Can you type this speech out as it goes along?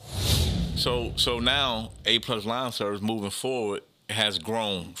So now A Plus Line Service moving forward has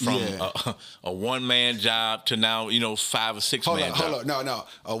grown from a one-man job to now, 5 or 6 man job. Hold on, no.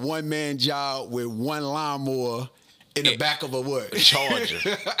 A one-man job with one lawnmower in the back of a what? Charger.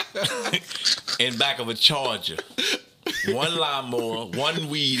 In back of a Charger. One lawnmower, one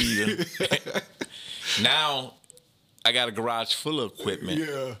weed eater. Now I got a garage full of equipment.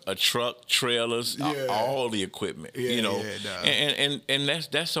 Yeah. A truck, trailers, all the equipment. And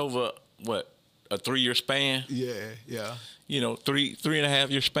that's over what, a 3-year span? Yeah. 3.5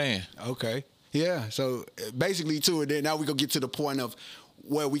 year span. Okay. Yeah. So basically, too, and then now we're going to get to the point of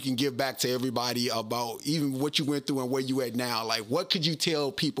where we can give back to everybody about even what you went through and where you at now. Like, what could you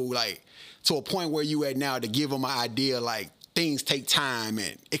tell people, like, to a point where you at now to give them an idea, like, things take time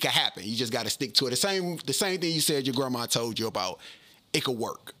and it can happen. You just got to stick to it. The same thing you said your grandma told you about, it could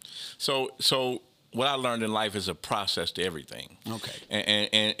work. So what I learned in life is a process to everything. Okay.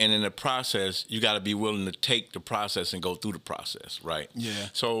 And in the process, you got to be willing to take the process and go through the process, right? Yeah.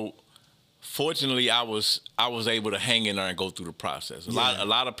 So fortunately, I was able to hang in there and go through the process. A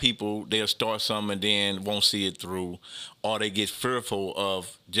lot of people, they'll start something and then won't see it through, or they get fearful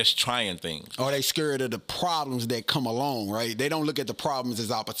of just trying things. Or they scared of the problems that come along, right? They don't look at the problems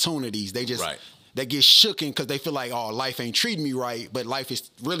as opportunities. They just they get shooken because they feel like, oh, life ain't treating me right, but life is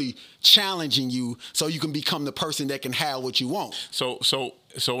really challenging you so you can become the person that can have what you want. So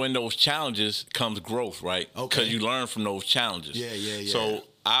in those challenges comes growth, right? Okay. Because you learn from those challenges. Yeah. So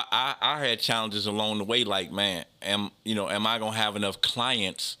I had challenges along the way, like, man, am I gonna have enough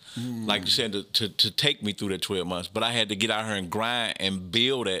clients, like you said, to take me through that 12 months? But I had to get out here and grind and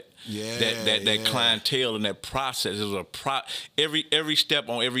build that clientele and that process. It was every step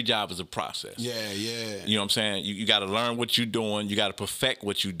on every job is a process. Yeah. You know what I'm saying? You got to learn what you're doing. You got to perfect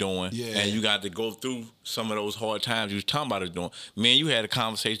what you're doing, and you got to go through some of those hard times you was talking about doing. Man, you had a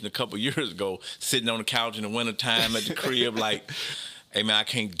conversation a couple years ago, sitting on the couch in the wintertime at the crib, like, hey, man, I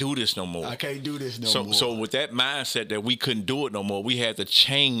can't do this no more. I can't do this no more. So with that mindset that we couldn't do it no more, we had to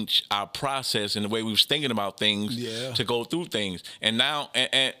change our process and the way we was thinking about things to go through things. And now,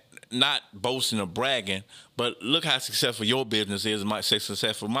 and not boasting or bragging, but look how successful your business is and how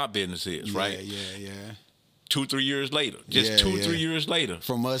successful my business is, right? Yeah. 2-3 years later, 3 years later.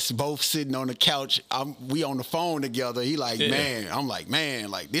 From us both sitting on the couch, we on the phone together. He like, man, I'm like, man,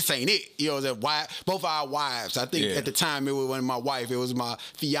 like, this ain't it. You know, both our wives. I think at the time it wasn't my wife, it was my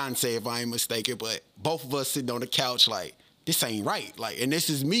fiance, if I ain't mistaken. But both of us sitting on the couch like, this ain't right. Like, and this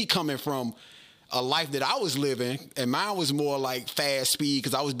is me coming from a life that I was living, and mine was more like fast speed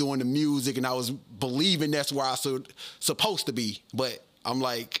because I was doing the music and I was believing that's where I was supposed to be. But I'm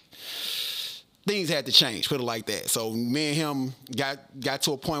like, things had to change, put it like that. So me and him got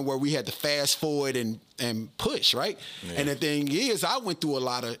to a point where we had to fast forward and push, right? Yeah. And the thing is, I went through a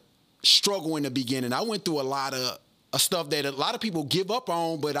lot of struggle in the beginning. I went through a lot of stuff that a lot of people give up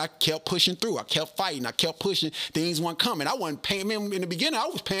on, but I kept pushing through. I kept fighting. I kept pushing. Things weren't coming. I wasn't paying them in the beginning. I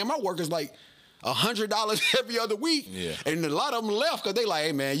was paying my workers like $100 every other week. Yeah. And a lot of them left because they like,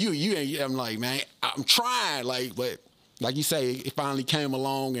 hey, man, you ain't. I'm like, man, I'm trying. Like, but like you say, it finally came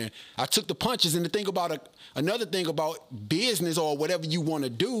along and I took the punches. And the thing about another thing about business or whatever you want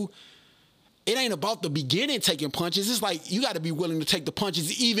to do, it ain't about the beginning taking punches. It's like you got to be willing to take the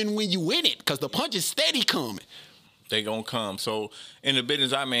punches even when you in it because the punches steady coming. They gonna come. So in the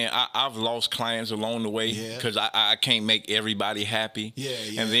business I'm in, I've lost clients along the way because I can't make everybody happy.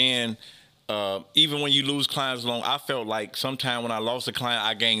 Yeah. And then even when you lose clients along, I felt like sometime when I lost a client,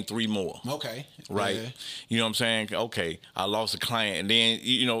 I gained 3 more. Okay. Right. Yeah. You know what I'm saying? Okay, I lost a client, and then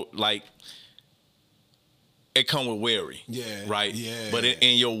like it come with worry. Yeah. Right. Yeah. But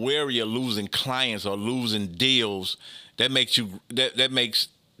in your worry of losing clients or losing deals, that makes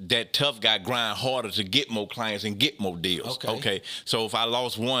that tough guy grind harder to get more clients and get more deals. Okay. So if I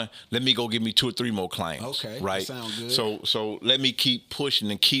lost one, let me go give me 2 or 3 more clients. Okay. Right. Sounds good. So let me keep pushing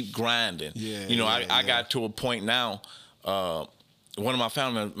and keep grinding. Yeah. I got to a point now. One of my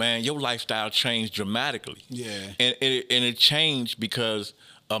family members, man, your lifestyle changed dramatically. Yeah. And it changed because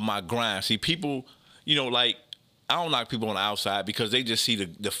of my grind. See, people, like, I don't knock people on the outside because they just see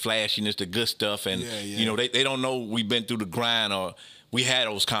the flashiness, the good stuff, and they don't know we've been through the grind or we had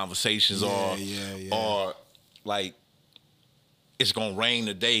those conversations or like it's gonna rain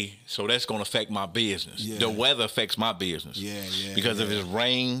today, so that's gonna affect my business. The weather affects my business. Because if it's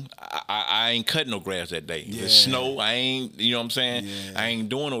rain, I ain't cutting no grass that day. If it's snow, I ain't, you know what I'm saying? I ain't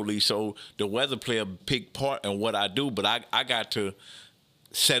doing no lease. So the weather play a big part in what I do, but I got to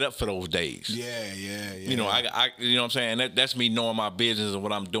set up for those days. Yeah. You know, I you know what I'm saying? That's me knowing my business and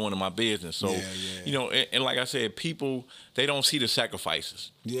what I'm doing in my business. So, and like I said, people, they don't see the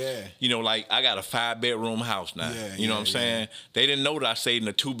sacrifices. Yeah. You know, like I got a 5-bedroom house now. Yeah, you know what I'm saying? They didn't know that I stayed in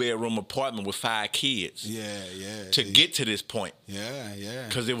a 2-bedroom apartment with 5 kids. To get to this point.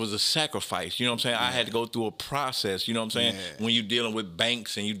 Because it was a sacrifice. You know what I'm saying? I had to go through a process. You know what I'm saying? When you're dealing with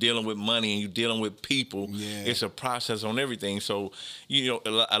banks and you're dealing with money and you're dealing with people, it's a process on everything. So, you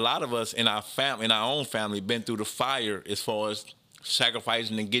know, a lot of us in our own family, been through the fire as far as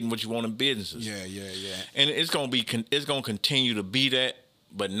sacrificing and getting what you want in businesses. And it's gonna continue to be that,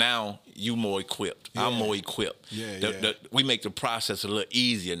 but now you more equipped. I'm more equipped. We make the process a little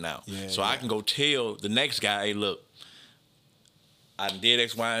easier now. So I can go tell the next guy, hey, look, I did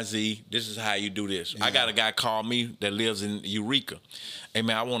X, Y, and Z. This is how you do this. I got a guy call me that lives in Eureka. Hey,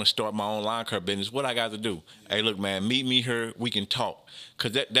 man, I want to start my own lawn care business. What I got to do? Hey, look, man, meet me here. We can talk.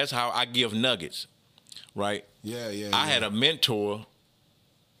 Because that's how I give nuggets, right? I had a mentor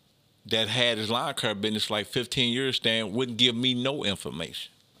that had his lawn care business like 15 years, Stan, wouldn't give me no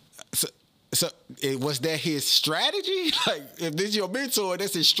information. So was that his strategy? Like, if this is your mentor,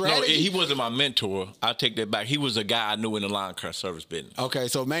 that's his strategy? No, he wasn't my mentor. I take that back. He was a guy I knew in the lawn care service business. Okay,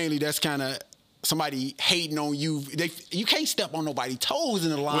 so mainly that's kind of somebody hating on you. You can't step on nobody's toes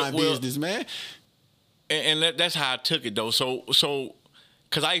in the lawn business, man. And that's how I took it, though. So,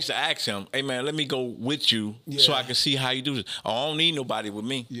 because I used to ask him, hey, man, let me go with you so I can see how you do this. Oh, I don't need nobody with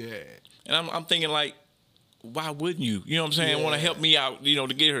me. And I'm thinking, like, why wouldn't you? You know what I'm saying? Want to help me out, you know,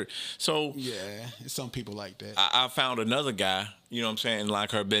 to get her. So some people like that. I found another guy, you know what I'm saying,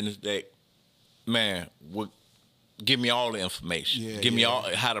 like her business that, man, would give me all the information. Give me all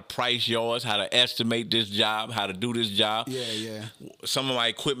how to price yours, how to estimate this job, how to do this job. Some of my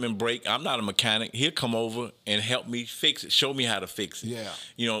equipment break. I'm not a mechanic. He'll come over and help me fix it, show me how to fix it.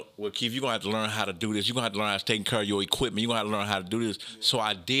 You know, well, Keith, you're going to have to learn how to do this. You're going to have to learn how to take care of your equipment. You're going to have to learn how to do this. So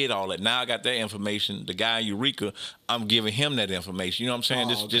I did all that. Now I got that information. The guy in Eureka, I'm giving him that information. You know what I'm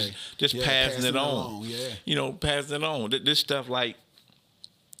saying? Just passing it on. You know, passing it on. This stuff like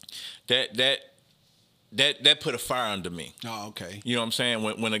that put a fire under me. You know what I'm saying?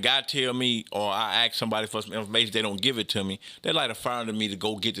 When a guy tell me or I ask somebody for some information, they don't give it to me, they light a fire under me to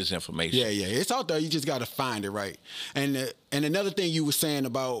go get this information. It's out there. You just got to find it, right? And another thing you were saying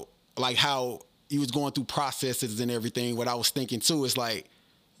about like how you was going through processes and everything, what I was thinking too is like,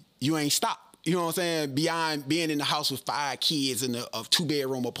 you ain't stopped. You know what I'm saying? Beyond being in the house with 5 kids in a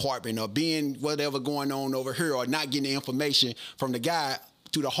 2-bedroom apartment or being whatever going on over here or not getting the information from the guy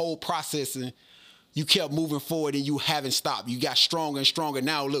through the whole process, and you kept moving forward and you haven't stopped. You got stronger and stronger.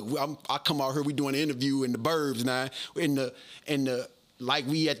 Now, look, I come out here, we doing an interview in the burbs now, in the like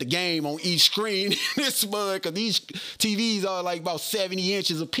we at the game on each screen. This mud, because these TVs are like about 70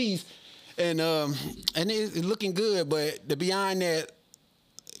 inches a piece, and it's looking good. But beyond that,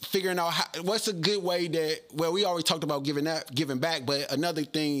 figuring out what's a good way that, well, we already talked about giving back, but another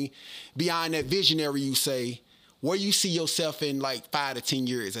thing beyond that visionary, you say, where you see yourself in like 5 to 10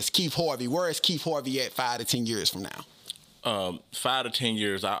 years as Keith Harvey? Where is Keith Harvey at 5 to 10 years from now? 5 to 10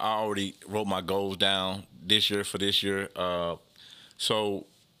 years, I already wrote my goals down for this year. So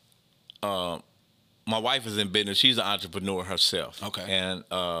my wife is in business. She's an entrepreneur herself. And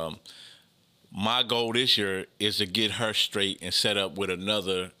my goal this year is to get her straight and set up with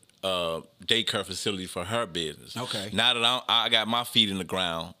another daycare facility for her business. Now that I got my feet in the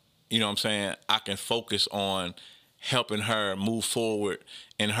ground, you know what I'm saying, I can focus on helping her move forward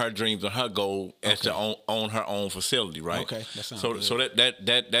in her dreams and her goal as to own her own facility, right? That sounds good. So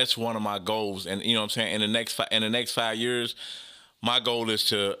that's one of my goals, and you know what I'm saying. In the next 5 years, my goal is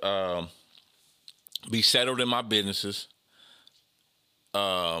to be settled in my businesses,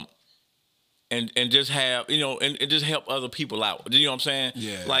 and just have and just help other people out. You know what I'm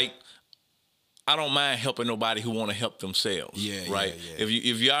saying? Like, I don't mind helping nobody who want to help themselves. Right. If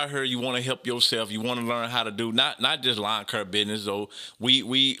you out here, you want to help yourself. You want to learn how to do not just lawn care business. Though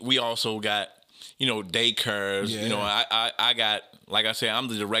we also got daycares. I got, like I said, I'm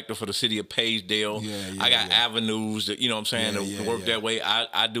the director for the city of Paysdale. I got avenues that, what I'm saying, to work that way.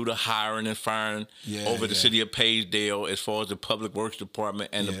 I do the hiring and firing over the city of Paysdale as far as the public works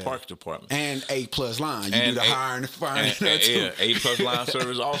department and the parks department. And A+ line. You do the hiring and firing. A+ line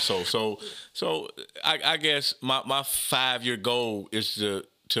service also. So I guess my 5-year goal is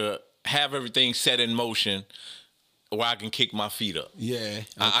to have everything set in motion where I can kick my feet up.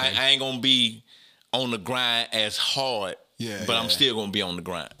 I ain't gonna be on the grind as hard, but I'm still gonna be on the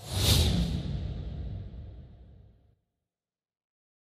grind.